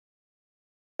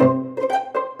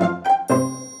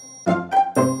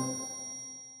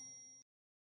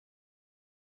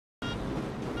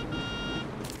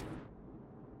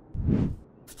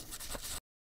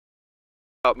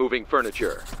about moving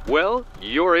furniture? Well,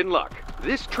 you're in luck.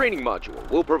 This training module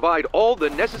will provide all the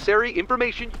necessary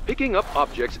information. Picking up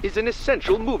objects is an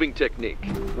essential moving technique.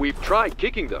 We've tried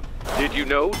kicking them. Did you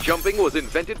know jumping was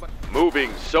invented by...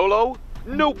 Moving solo?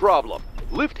 No problem.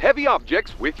 Lift heavy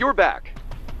objects with your back.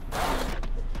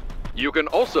 You can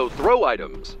also throw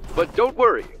items, but don't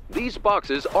worry, these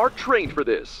boxes are trained for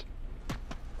this.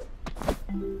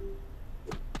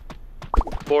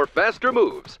 For faster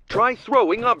moves, try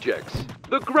throwing objects.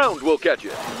 The ground will catch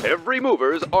it. Every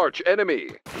mover's arch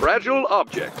enemy. Fragile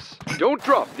objects. Don't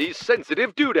drop these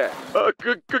sensitive doodads.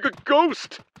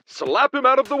 Ghost! Slap him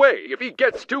out of the way if he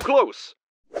gets too close.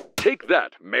 Take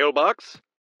that, Mailbox.